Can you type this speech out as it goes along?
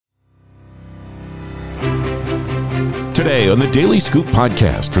Today on the Daily Scoop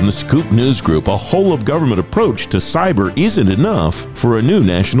podcast from the Scoop News Group, a whole-of-government approach to cyber isn't enough for a new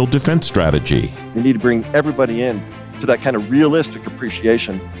national defense strategy. We need to bring everybody in to that kind of realistic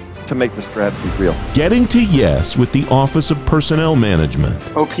appreciation to make the strategy real. Getting to yes with the Office of Personnel Management.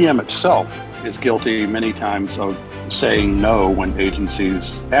 OPM itself is guilty many times of saying no when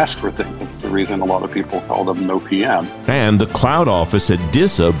agencies ask for things. That's the reason a lot of people call them no PM. And the cloud office at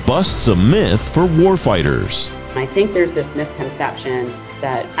DISA busts a myth for warfighters. I think there's this misconception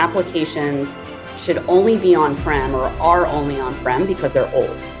that applications should only be on-prem or are only on-prem because they're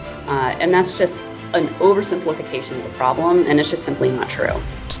old. And that's just an oversimplification of the problem, and it's just simply not true.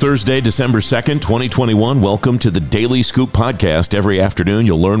 It's Thursday, December 2nd, 2021. Welcome to the Daily Scoop podcast. Every afternoon,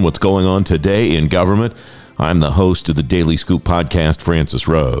 you'll learn what's going on today in government. I'm the host of the Daily Scoop podcast, Francis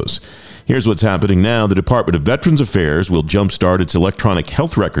Rose. Here's what's happening now. The Department of Veterans Affairs will jumpstart its electronic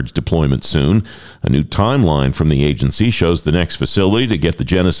health records deployment soon. A new timeline from the agency shows the next facility to get the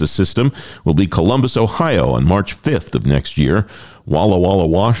Genesis system will be Columbus, Ohio on March 5th of next year. Walla Walla,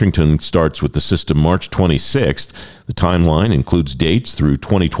 Washington starts with the system March 26th. The timeline includes dates through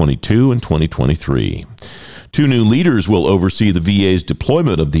 2022 and 2023. Two new leaders will oversee the VA's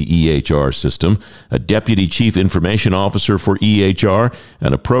deployment of the EHR system, a Deputy Chief Information Officer for EHR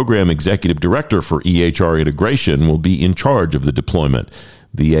and a Program Executive Director for EHR integration will be in charge of the deployment.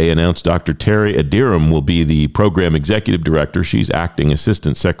 VA announced Dr. Terry Adiram will be the Program Executive Director. She's acting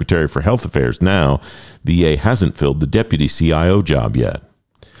Assistant Secretary for Health Affairs now. VA hasn't filled the Deputy CIO job yet.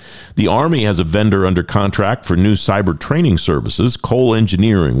 The Army has a vendor under contract for new cyber training services. Cole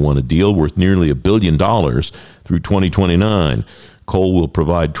Engineering won a deal worth nearly $1 billion through 2029. Cole will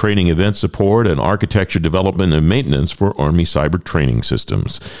provide training event support and architecture development and maintenance for Army cyber training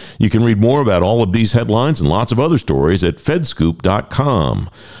systems. You can read more about all of these headlines and lots of other stories at fedscoop.com.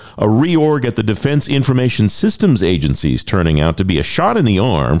 A reorg at the Defense Information Systems Agency is turning out to be a shot in the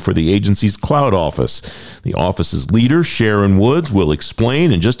arm for the agency's cloud office. The office's leader, Sharon Woods, will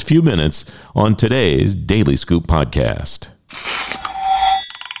explain in just a few minutes on today's Daily Scoop podcast.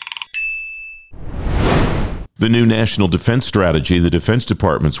 The new national defense strategy the Defense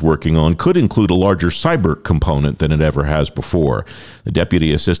Department's working on could include a larger cyber component than it ever has before. The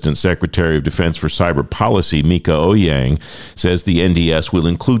Deputy Assistant Secretary of Defense for Cyber Policy, Mika Oyang, says the NDS will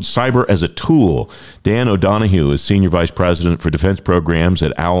include cyber as a tool. Dan O'Donohue is Senior Vice President for Defense Programs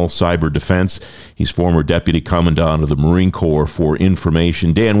at OWL Cyber Defense. He's former Deputy Commandant of the Marine Corps for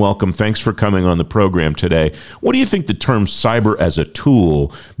Information. Dan, welcome. Thanks for coming on the program today. What do you think the term cyber as a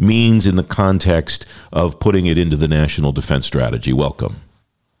tool means in the context of putting it into the national defense strategy? Welcome.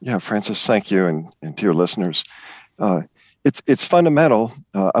 Yeah, Francis, thank you, and to your listeners. It's fundamental.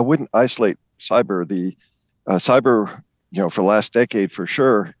 I wouldn't isolate cyber. The cyber, for the last decade for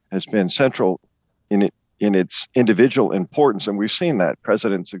sure, has been central in its individual importance, and we've seen that.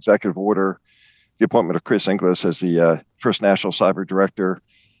 President's executive order, the appointment of Chris Inglis as the first national cyber director,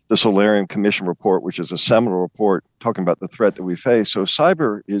 the Solarium Commission report, which is a seminal report talking about the threat that we face. So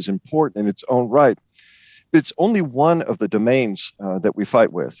cyber is important in its own right. It's only one of the domains that we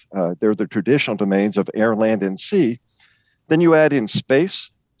fight with. They're the traditional domains of air, land, and sea. Then you add in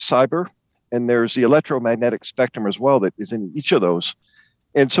space, cyber, and there's the electromagnetic spectrum as well that is in each of those.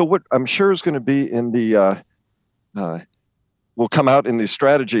 And so what I'm sure is going to be in the, will come out in the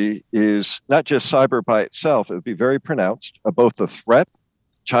strategy is not just cyber by itself. It would be very pronounced, both the threat,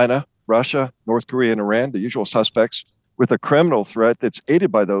 China, Russia, North Korea, and Iran, the usual suspects, with a criminal threat that's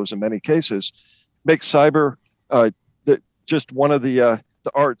aided by those in many cases, makes cyber just one of the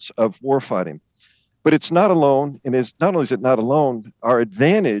arts of warfighting. But it's not alone, and not only is it not alone, our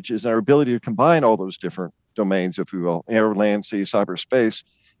advantage is our ability to combine all those different domains, if you will, air, land, sea, cyberspace,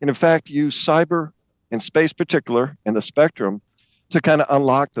 and in fact use cyber and space particular and the spectrum to kind of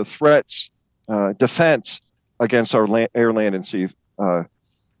unlock the threats, defense against our air, land, and sea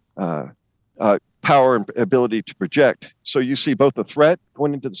power and ability to project. So you see both the threat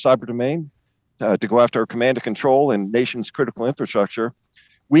going into the cyber domain, to go after our command and control and nation's critical infrastructure.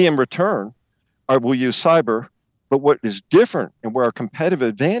 We, in return, will use cyber, but what is different and where our competitive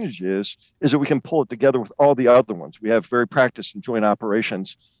advantage is that we can pull it together with all the other ones. We have very practiced in joint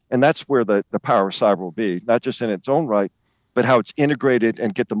operations, and that's where the power of cyber will be, not just in its own right, but how it's integrated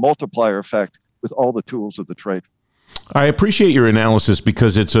and get the multiplier effect with all the tools of the trade. I appreciate your analysis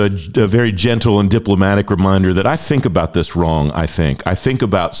because it's a very gentle and diplomatic reminder that I think about this wrong, I think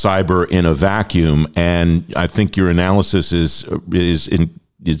about cyber in a vacuum, and I think your analysis is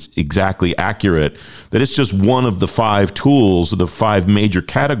exactly accurate, that it's just one of the 5 tools, the 5 major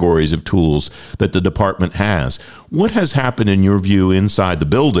categories of tools that the department has. What has happened, in your view, inside the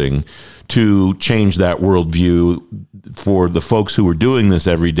building to change that worldview for the folks who are doing this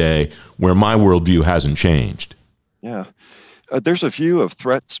every day, where my worldview hasn't changed? Yeah. There's a view of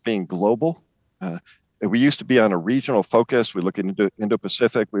threats being global. We used to be on a regional focus. We look at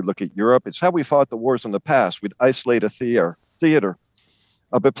Indo-Pacific. We look at Europe. It's how we fought the wars in the past. We'd isolate a theater.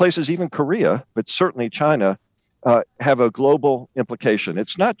 But places, even Korea, but certainly China, have a global implication.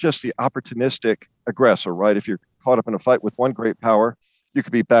 It's not just the opportunistic aggressor, right? If you're caught up in a fight with one great power, you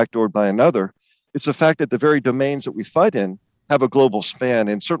could be backdoored by another. It's the fact that the very domains that we fight in have a global span,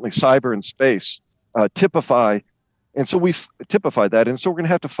 and certainly cyber and space typify. And so we typify that. And so we're going to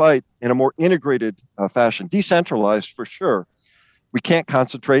have to fight in a more integrated fashion, decentralized for sure. We can't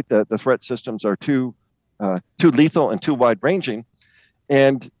concentrate. The threat systems are too lethal and too wide ranging.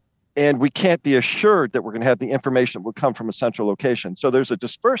 And we can't be assured that we're going to have the information that will come from a central location. So there's a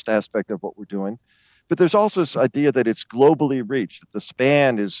dispersed aspect of what we're doing, but there's also this idea that it's globally reached. The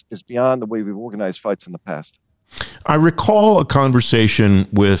span is beyond the way we've organized fights in the past. I recall a conversation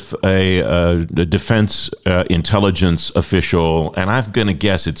with a defense intelligence official, and I'm going to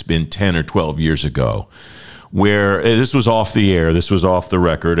guess it's been 10 or 12 years ago, where this was off the air, this was off the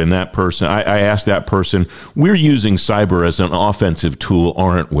record, and that person, I asked that person, we're using cyber as an offensive tool,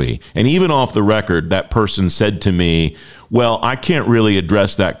 aren't we? And even off the record, that person said to me, well, I can't really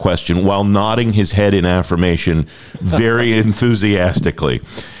address that question, while nodding his head in affirmation very enthusiastically.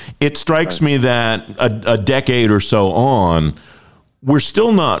 It strikes me that a decade or so on, we're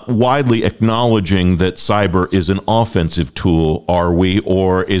still not widely acknowledging that cyber is an offensive tool, are we?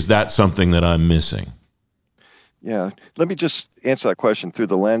 Or is that something that I'm missing? Yeah, let me just answer that question through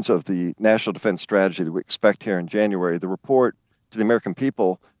the lens of the National Defense Strategy that we expect here in January. The report to the American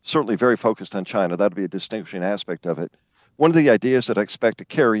people, certainly very focused on China. That'll be a distinguishing aspect of it. One of the ideas that I expect to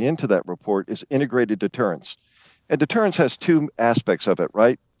carry into that report is integrated deterrence. And deterrence has two aspects of it,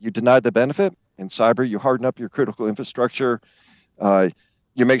 right? You deny the benefit. In cyber, you harden up your critical infrastructure.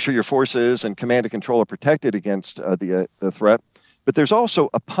 You make sure your forces and command and control are protected against the threat. But there's also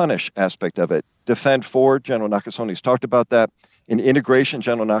a punish aspect of it. Defend forward, General Nakasoni's talked about that. In integration,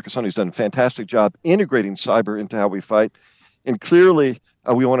 General Nakasoni's done a fantastic job integrating cyber into how we fight. And clearly,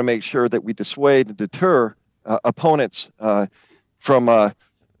 we want to make sure that we dissuade and deter opponents from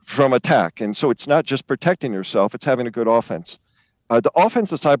attack. And so it's not just protecting yourself, it's having a good offense. The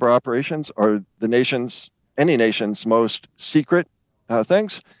offensive cyber operations are any nation's most secret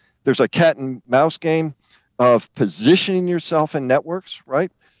things. There's a cat and mouse game of positioning yourself in networks,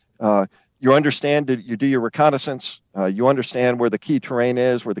 right? You understand that you do your reconnaissance. You understand where the key terrain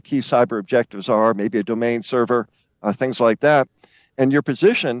is, where the key cyber objectives are, maybe a domain server, things like that. And you're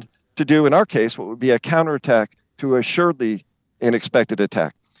positioned to do, in our case, what would be a counterattack to assuredly an expected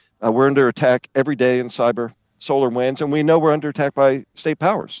attack. We're under attack every day in cyber, solar winds, and we know we're under attack by state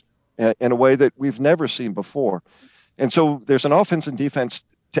powers in a way that we've never seen before. And so there's an offense and defense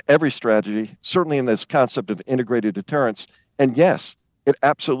to every strategy, certainly in this concept of integrated deterrence. And yes, it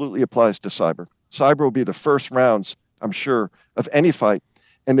absolutely applies to cyber. Cyber will be the first rounds, I'm sure, of any fight,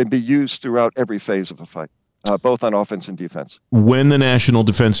 and then be used throughout every phase of a fight, both on offense and defense. When the National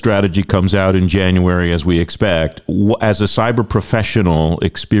Defense Strategy comes out in January, as we expect, as a cyber professional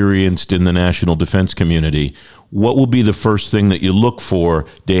experienced in the national defense community, what will be the first thing that you look for,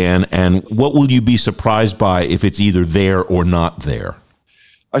 Dan, and what will you be surprised by if it's either there or not there?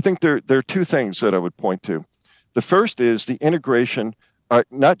 I think there are two things that I would point to. The first is the integration,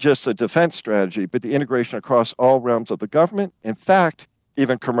 not just the defense strategy, but the integration across all realms of the government, in fact,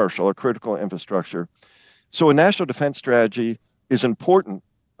 even commercial or critical infrastructure. So a national defense strategy is important,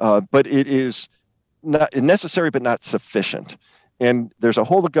 but it is not necessary, but not sufficient. And there's a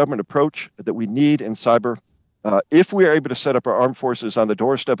whole of government approach that we need in cyber. If we are able to set up our armed forces on the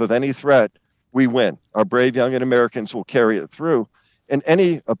doorstep of any threat, we win. Our brave young Americans will carry it through. And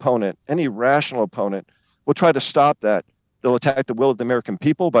any opponent, any rational opponent, will try to stop that. They'll attack the will of the American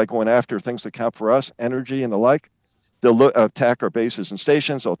people by going after things that count for us, energy and the like. They'll attack our bases and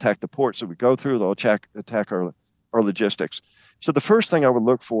stations. They'll attack the ports that we go through. They'll attack our logistics. So the first thing I would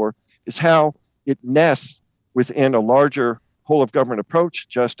look for is how it nests within a larger whole of government approach,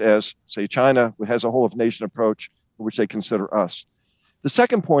 just as, say, China has a whole of nation approach, which they consider us. The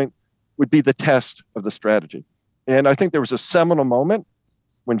second point would be the test of the strategy. And I think there was a seminal moment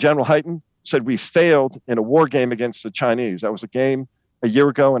when General Hyten said we failed in a war game against the Chinese. That was a game a year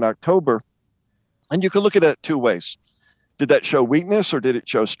ago in October. And you could look at it two ways. Did that show weakness or did it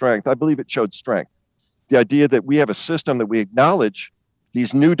show strength? I believe it showed strength. The idea that we have a system that we acknowledge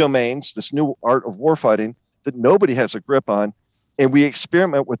these new domains, this new art of warfighting that nobody has a grip on, and we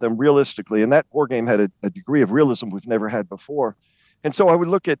experiment with them realistically. And that war game had a degree of realism we've never had before. And so I would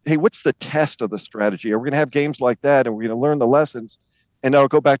look at, hey, what's the test of the strategy? Are we going to have games like that, and we're going to learn the lessons? And I'll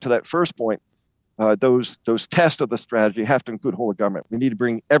go back to that first point. Those tests of the strategy have to include whole of government. We need to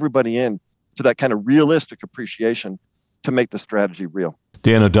bring everybody in to that kind of realistic appreciation to make the strategy real.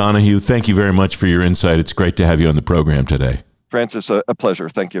 Dan O'Donohue, thank you very much for your insight. It's great to have you on the program today. Francis, a pleasure.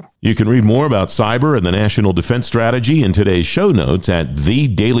 Thank you. You can read more about cyber and the National Defense Strategy in today's show notes at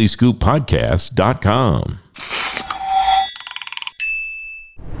thedailyscooppodcast.com.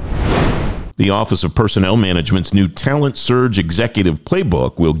 The Office of Personnel Management's new Talent Surge Executive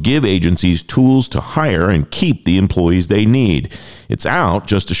Playbook will give agencies tools to hire and keep the employees they need. It's out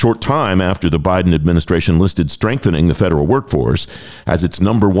just a short time after the Biden administration listed strengthening the federal workforce as its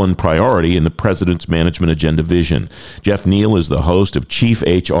number one priority in the president's management agenda vision. Jeff Neal is the host of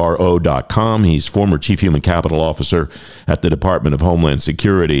ChiefHRO.com. He's former Chief Human Capital Officer at the Department of Homeland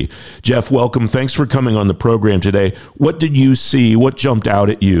Security. Jeff, welcome. Thanks for coming on the program today. What did you see? What jumped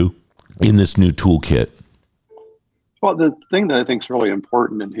out at you in this new toolkit? Well, the thing that I think is really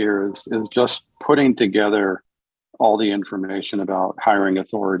important in here is just putting together all the information about hiring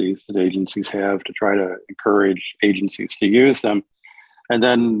authorities that agencies have to try to encourage agencies to use them, and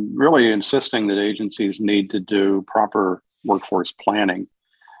then really insisting that agencies need to do proper workforce planning.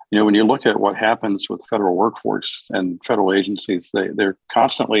 You know, when you look at what happens with federal workforce and federal agencies, they're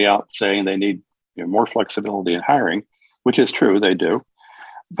constantly out saying they need more flexibility in hiring, which is true, they do.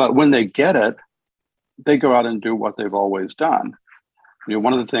 But when they get it, they go out and do what they've always done. You know,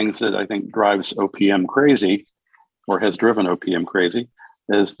 one of the things that I think drives OPM crazy, or has driven OPM crazy,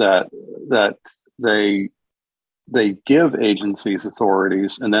 is that they give agencies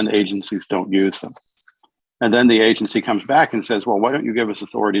authorities, and then agencies don't use them. And then the agency comes back and says, well, why don't you give us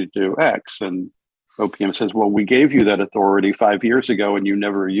authority to do X? And OPM says, well, we gave you that authority 5 years ago and you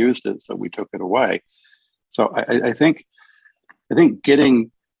never used it, so we took it away. So I think getting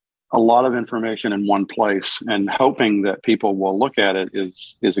a lot of information in one place and hoping that people will look at it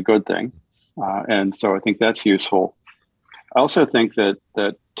is a good thing. And so I think that's useful. I also think that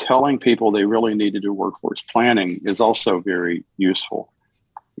telling people they really need to do workforce planning is also very useful.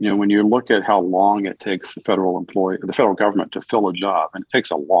 You know, when you look at how long it takes the federal government to fill a job, and it takes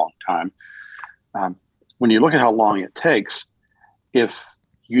a long time. When you look at how long it takes, if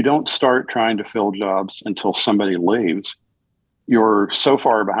you don't start trying to fill jobs until somebody leaves, you're so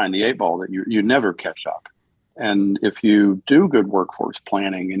far behind the eight ball that you never catch up. And if you do good workforce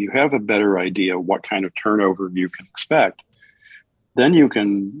planning and you have a better idea what kind of turnover you can expect, then you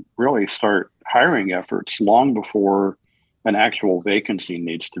can really start hiring efforts long before an actual vacancy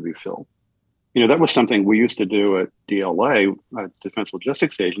needs to be filled. You know, that was something we used to do at DLA, Defense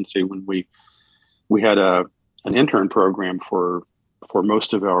Logistics Agency, when we had an intern program for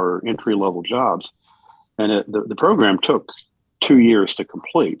most of our entry-level jobs. And the program took 2 years to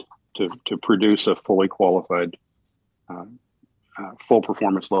complete to produce a fully qualified, full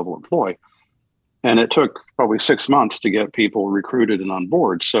performance level employee. And it took probably 6 months to get people recruited and on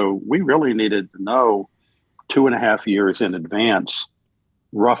board. So we really needed to know 2.5 years in advance,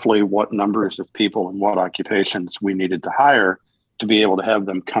 roughly what numbers of people and what occupations we needed to hire to be able to have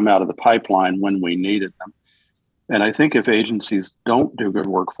them come out of the pipeline when we needed them. And I think if agencies don't do good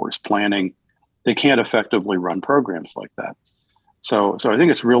workforce planning, they can't effectively run programs like that. So I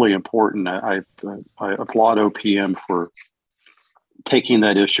think it's really important. I applaud OPM for taking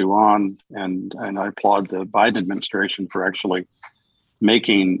that issue on, and I applaud the Biden administration for actually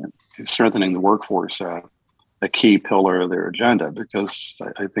strengthening the workforce a key pillar of their agenda, because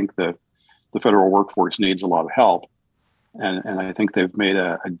I think the federal workforce needs a lot of help, and I think they've made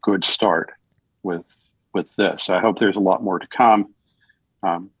a good start with this. I hope there's a lot more to come.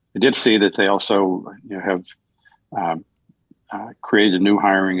 I did see that they also have created a new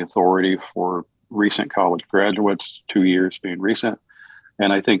hiring authority for recent college graduates, 2 years being recent.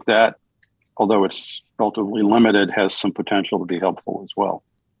 And I think that, although it's relatively limited, has some potential to be helpful as well.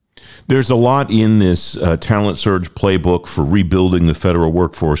 There's a lot in this Talent Surge playbook for rebuilding the federal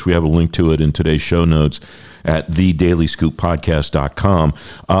workforce. We have a link to it in today's show notes at thedailyscooppodcast.com.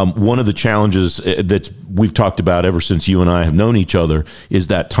 One of the challenges that we've talked about ever since you and I have known each other is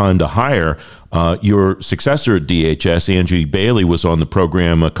that time to hire. Your successor at DHS, Angie Bailey, was on the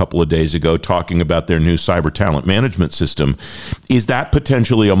program a couple of days ago talking about their new cyber talent management system. Is that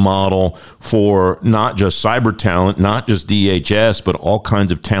potentially a model for not just cyber talent, not just DHS, but all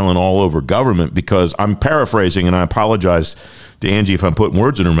kinds of talent all over government? Because I'm paraphrasing, and I apologize to Angie if I'm putting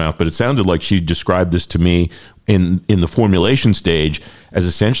words in her mouth, but it sounded like she described this to me in the formulation stage as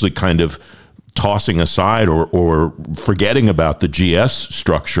essentially kind of tossing aside or forgetting about the GS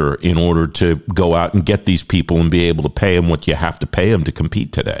structure in order to go out and get these people and be able to pay them what you have to pay them to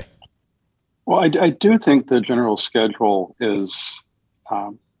compete today? Well, I do think the general schedule is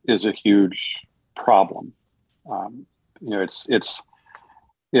a huge problem.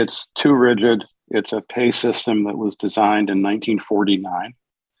 It's too rigid. It's a pay system that was designed in 1949,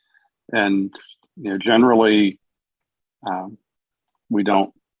 and generally we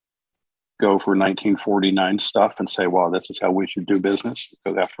don't go for 1949 stuff and say, well, this is how we should do business,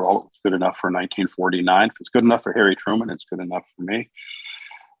 because after all, it was good enough for 1949. If it's good enough for Harry Truman, it's good enough for me.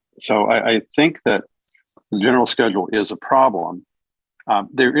 So I think that the general schedule is a problem.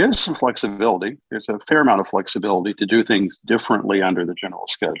 There is some flexibility. There's a fair amount of flexibility to do things differently under the general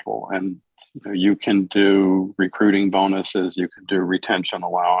schedule. And you can do recruiting bonuses, you can do retention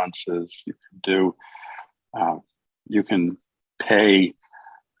allowances, you can pay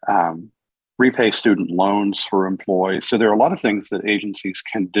repay student loans for employees. So there are a lot of things that agencies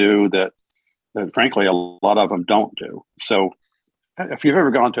can do that frankly, a lot of them don't do. So if you've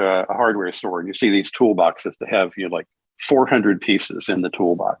ever gone to a hardware store and you see these toolboxes that have, like 400 pieces in the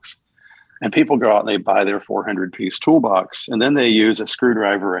toolbox, and people go out and they buy their 400 piece toolbox, and then they use a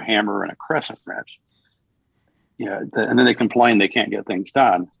screwdriver, a hammer, and a crescent wrench. And then they complain they can't get things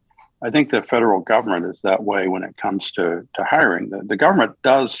done. I think the federal government is that way when it comes to hiring. The government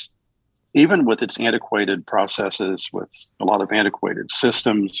does, even with its antiquated processes, with a lot of antiquated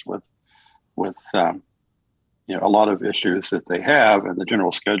systems, with a lot of issues that they have, and the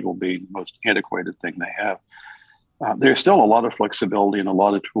general schedule being the most antiquated thing they have. There's still a lot of flexibility and a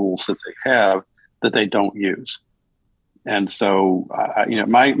lot of tools that they have that they don't use. And so,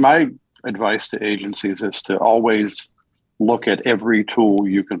 my advice to agencies is to always look at every tool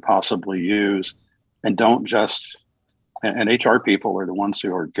you can possibly use, and don't just, and HR people are the ones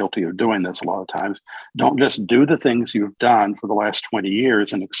who are guilty of doing this a lot of times, don't just do the things you've done for the last 20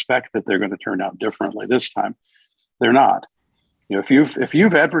 years and expect that they're going to turn out differently this time. They're not. If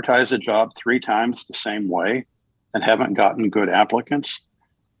you've advertised a job 3 times the same way and haven't gotten good applicants,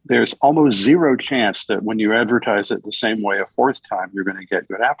 there's almost zero chance that when you advertise it the same way a 4th time, you're going to get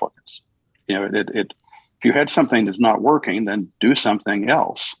good applicants. If you had something that's not working, then do something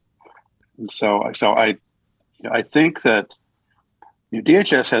else. And so I think that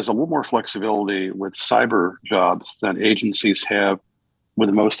DHS has a little more flexibility with cyber jobs than agencies have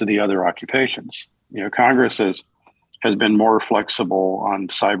with most of the other occupations. Congress has been more flexible on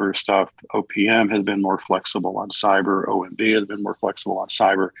cyber stuff. OPM has been more flexible on cyber. OMB has been more flexible on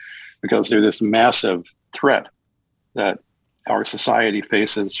cyber, because there's this massive threat that our society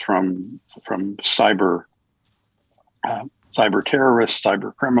faces from cyber terrorists,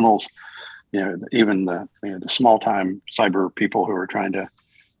 cyber criminals, even the small time cyber people who are trying to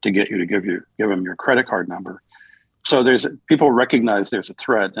get you to give them your credit card number. So people recognize there's a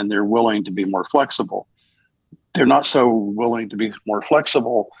threat, and they're willing to be more flexible. They're not so willing to be more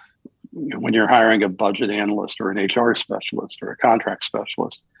flexible when you're hiring a budget analyst or an HR specialist or a contract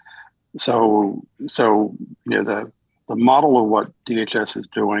specialist. So the model of what DHS is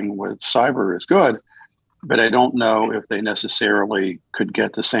doing with cyber is good, but I don't know if they necessarily could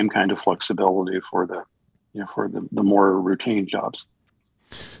get the same kind of flexibility for the more routine jobs.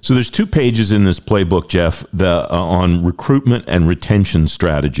 So there's 2 pages in this playbook, Jeff, on recruitment and retention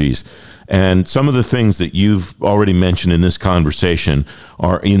strategies. And some of the things that you've already mentioned in this conversation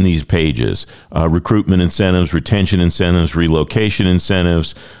are in these pages: recruitment incentives, retention incentives, relocation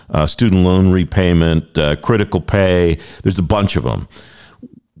incentives, student loan repayment, critical pay. There's a bunch of them.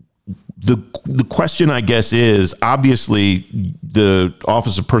 The question, I guess, is obviously the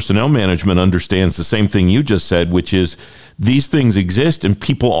Office of Personnel Management understands the same thing you just said, which is these things exist and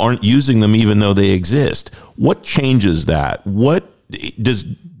people aren't using them even though they exist. What changes that?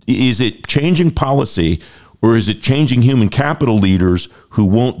 Is it changing policy, or is it changing human capital leaders who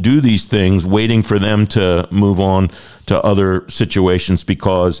won't do these things, waiting for them to move on to other situations?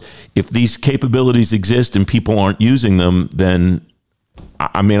 Because if these capabilities exist and people aren't using them, then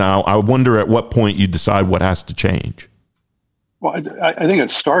I wonder at what point you decide what has to change. Well, I think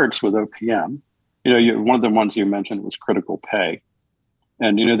it starts with OPM. One of the ones you mentioned was critical pay.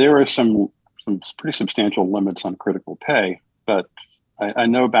 And, there are some pretty substantial limits on critical pay. But I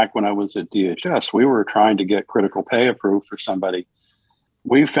know back when I was at DHS, we were trying to get critical pay approved for somebody.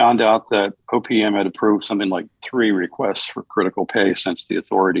 We found out that OPM had approved something like 3 requests for critical pay since the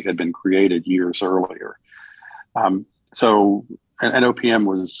authority had been created years earlier. And OPM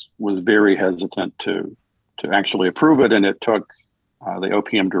was very hesitant to actually approve it, and it took the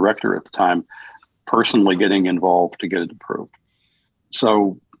OPM director at the time personally getting involved to get it approved.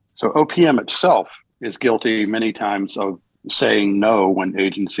 So So OPM itself is guilty many times of saying no when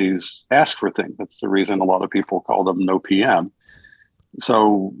agencies ask for things. That's the reason a lot of people call them no PM.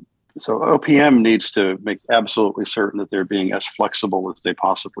 So OPM needs to make absolutely certain that they're being as flexible as they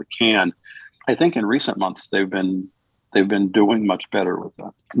possibly can. I think in recent months they've been doing much better with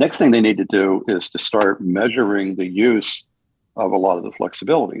that. Next thing they need to do is to start measuring the use of a lot of the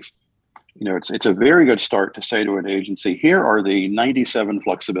flexibilities. It's a very good start to say to an agency, here are the 97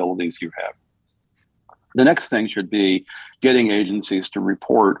 flexibilities you have. The next thing should be getting agencies to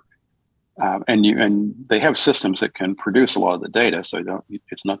report, and they have systems that can produce a lot of the data, so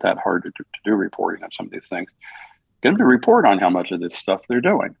it's not that hard to do reporting on some of these things. Get them to report on how much of this stuff they're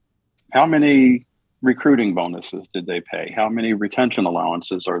doing. How many recruiting bonuses did they pay? How many retention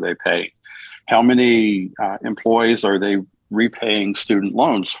allowances are they paying? How many employees are they repaying student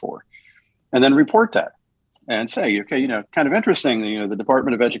loans for? And then report that and say, okay, kind of interesting, the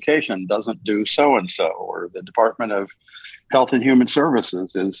Department of Education doesn't do so-and-so, or the Department of Health and Human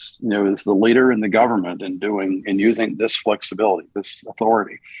Services is the leader in the government in using this flexibility, this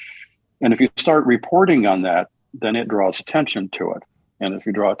authority. And if you start reporting on that, then it draws attention to it. And if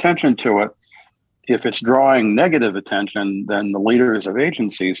you draw attention to it, if it's drawing negative attention, then the leaders of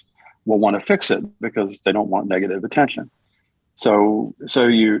agencies will want to fix it because they don't want negative attention. So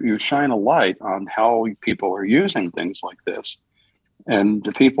you shine a light on how people are using things like this. And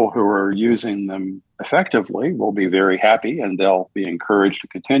the people who are using them effectively will be very happy, and they'll be encouraged to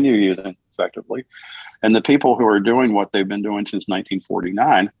continue using it effectively. And the people who are doing what they've been doing since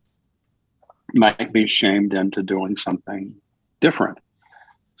 1949 might be shamed into doing something different.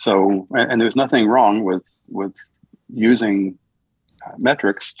 So, and there's nothing wrong with using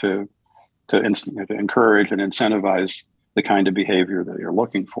metrics to encourage and incentivize the kind of behavior that you're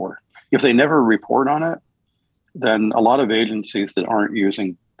looking for. If they never report on it, then a lot of agencies that aren't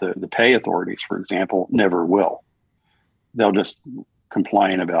using the pay authorities, for example, never will. They'll just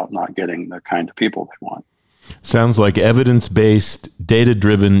complain about not getting the kind of people they want. Sounds like evidence-based,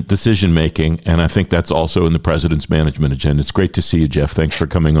 data-driven decision-making, and I think that's also in the president's management agenda. It's great to see you, Jeff. Thanks for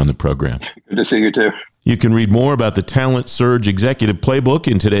coming on the program. Good to see you, too. You can read more about the Talent Surge Executive Playbook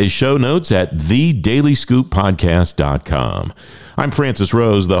in today's show notes at thedailyscooppodcast.com. I'm Francis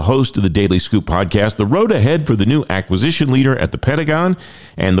Rose, the host of the Daily Scoop Podcast. The road ahead for the new acquisition leader at the Pentagon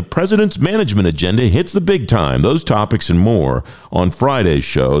and the president's management agenda hits the big time. Those topics and more on Friday's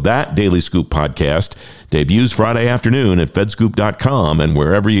show. That Daily Scoop Podcast debuts Friday afternoon at fedscoop.com and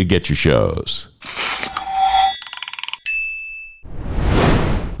wherever you get your shows.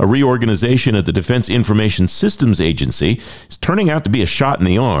 A reorganization at the Defense Information Systems Agency is turning out to be a shot in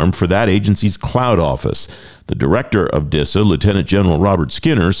the arm for that agency's cloud office. The director of DISA, Lieutenant General Robert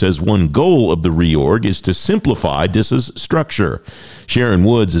Skinner, says one goal of the reorg is to simplify DISA's structure. Sharon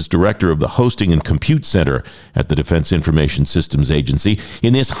Woods is director of the Hosting and Compute Center at the Defense Information Systems Agency.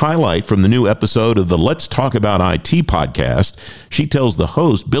 In this highlight from the new episode of the Let's Talk About IT podcast, she tells the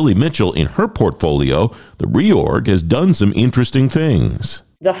host, Billy Mitchell, in her portfolio, the reorg has done some interesting things.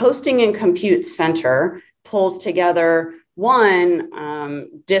 The Hosting and Compute Center pulls together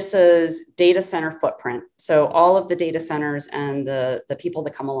DISA's data center footprint. So all of the data centers and the people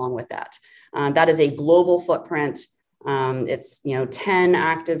that come along with that. That is a global footprint. It's 10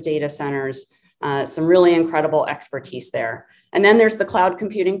 active data centers, some really incredible expertise there. And then there's the Cloud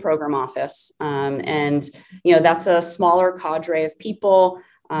Computing Program Office. That's a smaller cadre of people.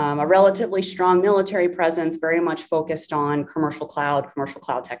 A relatively strong military presence, very much focused on commercial cloud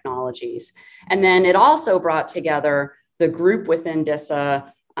technologies. And then it also brought together the group within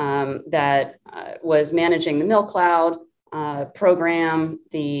DISA that was managing the MilCloud program,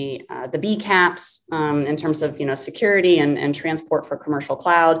 the BCAPs in terms of security and transport for commercial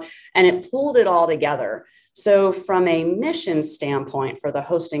cloud, and it pulled it all together. So from a mission standpoint for the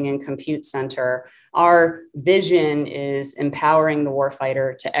Hosting and Compute Center, our vision is empowering the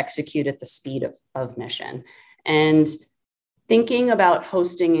warfighter to execute at the speed of mission. And thinking about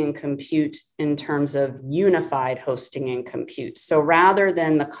hosting and compute in terms of unified hosting and compute. So rather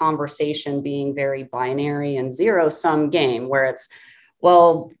than the conversation being very binary and zero-sum game where it's,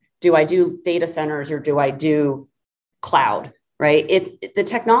 well, do I do data centers or do I do cloud? Right? The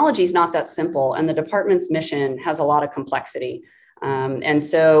technology is not that simple, and the department's mission has a lot of complexity. And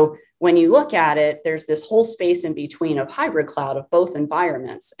so when you look at it, there's this whole space in between of hybrid cloud of both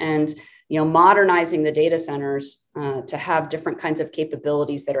environments, and modernizing the data centers to have different kinds of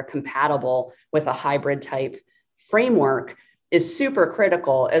capabilities that are compatible with a hybrid type framework is super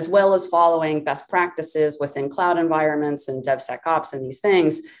critical, as well as following best practices within cloud environments and DevSecOps and these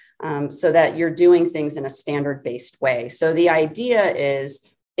things. So that you're doing things in a standard-based way. So the idea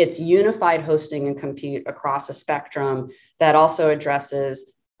is it's unified hosting and compute across a spectrum that also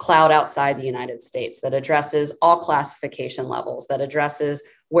addresses cloud outside the United States, that addresses all classification levels, that addresses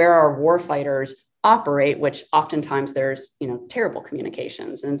where our warfighters operate, which oftentimes there's terrible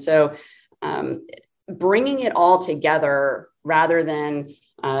communications. And so bringing it all together rather than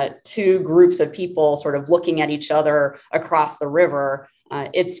two groups of people sort of looking at each other across the river,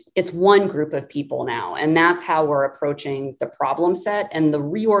 it's one group of people now. And that's how we're approaching the problem set. And the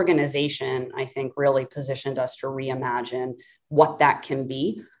reorganization, I think, really positioned us to reimagine what that can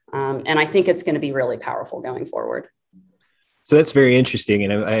be. And I think it's going to be really powerful going forward. So that's very interesting.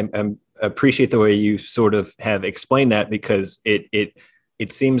 And I appreciate the way you sort of have explained that, because it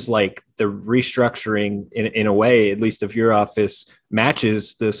seems like the restructuring in a way, at least of your office,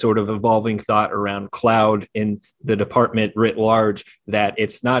 matches the sort of evolving thought around cloud in the department writ large, that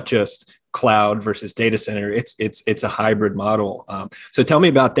it's not just cloud versus data center, it's a hybrid model. So tell me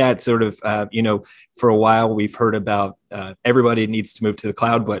about that sort of, for a while we've heard about everybody needs to move to the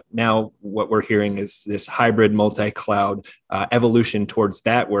cloud, but now what we're hearing is this hybrid multi-cloud evolution towards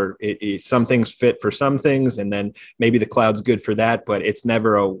that, where some things fit for some things, and then maybe the cloud's good for that, but it's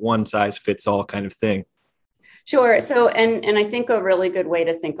never a one size fits all kind of thing. Sure. So, and I think a really good way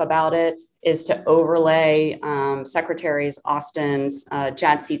to think about it is to overlay Secretary Austin's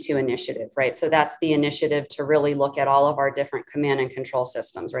JADC2 initiative, right? So that's the initiative to really look at all of our different command and control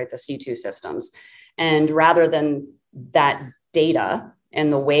systems, right? The C2 systems. And rather than that data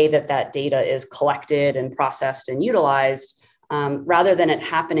and the way that data is collected and processed and utilized, rather than it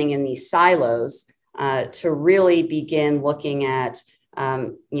happening in these silos, to really begin looking at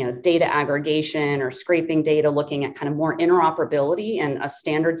data aggregation or scraping data, looking at kind of more interoperability and a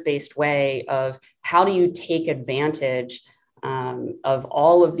standards-based way of how do you take advantage of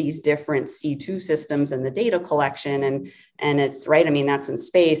all of these different C2 systems and the data collection. And it's right. I mean, that's in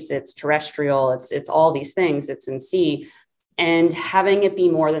space, it's terrestrial, it's all these things, it's in sea, and having it be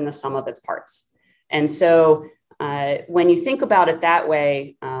more than the sum of its parts. And so when you think about it that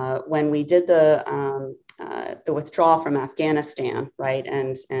way, when we did the withdrawal from Afghanistan, right,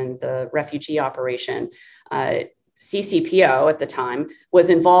 and the refugee operation, CCPO at the time was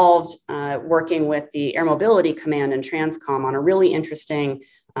involved working with the Air Mobility Command and Transcom on a really interesting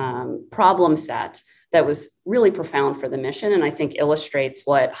problem set that was really profound for the mission, and I think illustrates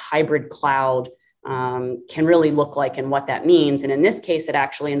what hybrid cloud can really look like and what that means. And in this case, it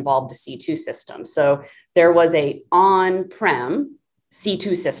actually involved a C2 system. So there was a on-prem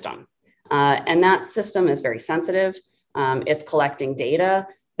C2 system. And that system is very sensitive. It's collecting data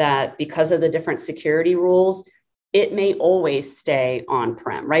that, because of the different security rules, it may always stay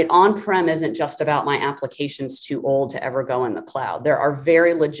on-prem, right? On-prem isn't just about my application's too old to ever go in the cloud. There are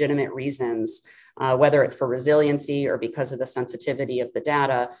very legitimate reasons, whether it's for resiliency or because of the sensitivity of the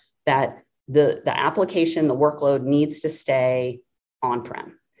data, that the application, the workload needs to stay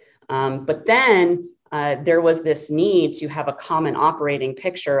on-prem. But then there was this need to have a common operating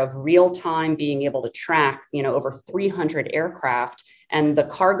picture of real-time being able to track, over 300 aircraft and the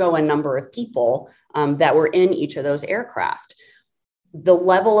cargo and number of people that were in each of those aircraft. The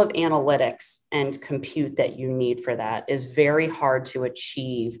level of analytics and compute that you need for that is very hard to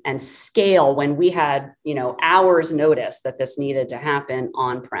achieve and scale when we had, hours notice that this needed to happen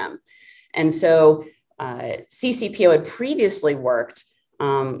on-prem. And so CCPO had previously worked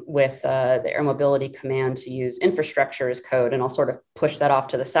with the Air Mobility Command to use infrastructure as code. And I'll sort of push that off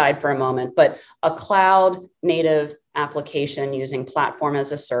to the side for a moment, but a cloud native application using platform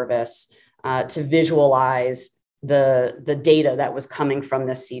as a service to visualize the data that was coming from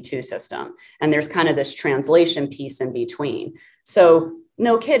this C2 system. And there's kind of this translation piece in between. So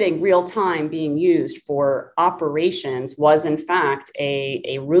no kidding, real time being used for operations was in fact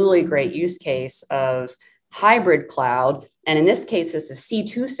a really great use case of hybrid cloud. And in this case, it's a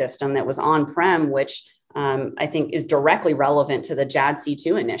C2 system that was on-prem, which I think is directly relevant to the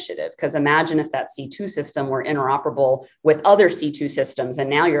JADC2 initiative. Because imagine if that C2 system were interoperable with other C2 systems, and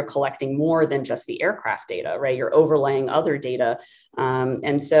now you're collecting more than just the aircraft data, right? You're overlaying other data.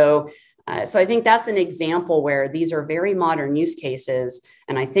 So I think that's an example where these are very modern use cases.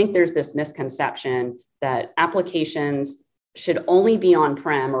 And I think there's this misconception that applications should only be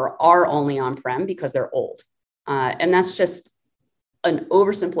on-prem or are only on-prem because they're old. And that's just an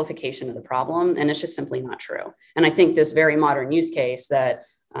oversimplification of the problem. And it's just simply not true. And I think this very modern use case that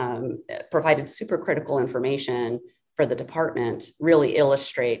provided super critical information for the department really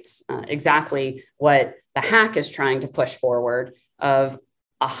illustrates exactly what the hack is trying to push forward of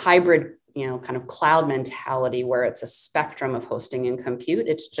a hybrid, kind of cloud mentality where it's a spectrum of hosting and compute.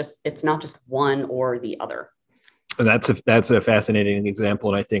 It's not just one or the other. And that's a fascinating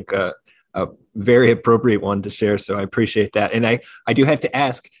example, and I think a very appropriate one to share. So I appreciate that. And I do have to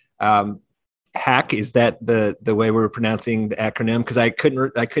ask, hack, is that the way we're pronouncing the acronym? Because I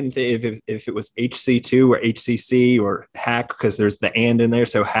couldn't think if it was HC2 or HCC or hack, because there's the and in there.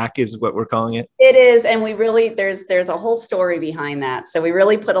 So hack is what we're calling it. It is, and we really there's a whole story behind that. So we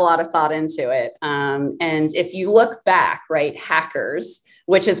really put a lot of thought into it. And if you look back, right, hackers,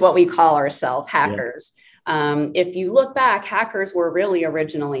 which is what we call ourselves, hackers. Yeah. If you look back, hackers were really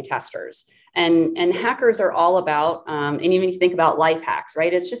originally testers. And hackers are all about, and even if you think about life hacks,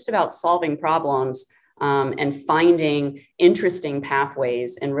 right? It's just about solving problems and finding interesting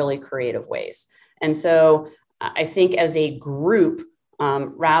pathways in really creative ways. And so I think as a group,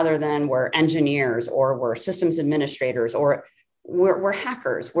 rather than we're engineers or we're systems administrators or we're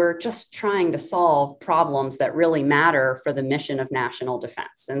hackers, we're just trying to solve problems that really matter for the mission of national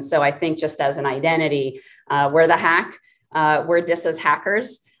defense. And so I think just as an identity, we're the hack, we're DISA's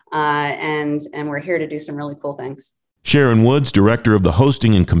hackers. And we're here to do some really cool things. Sharon Woods, Director of the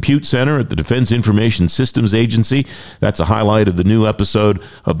Hosting and Compute Center at the Defense Information Systems Agency. That's a highlight of the new episode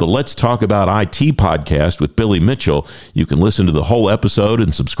of the Let's Talk About IT podcast with Billy Mitchell. You can listen to the whole episode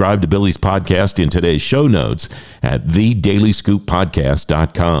and subscribe to Billy's podcast in today's show notes at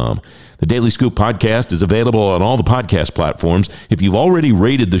thedailyscooppodcast.com. The Daily Scoop podcast is available on all the podcast platforms. If you've already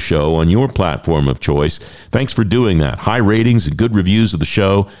rated the show on your platform of choice, thanks for doing that. High ratings and good reviews of the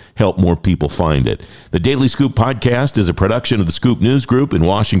show help more people find it. The Daily Scoop podcast is a production of the Scoop News Group in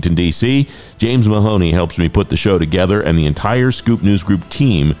Washington, D.C. James Mahoney helps me put the show together, and the entire Scoop News Group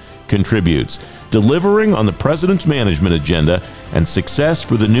team contributes, delivering on the president's management agenda and success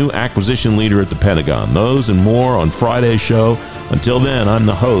for the new acquisition leader at the Pentagon. Those and more on Friday's show. Until then, I'm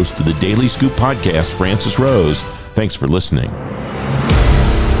the host of the Daily Scoop podcast, Francis Rose. Thanks for listening.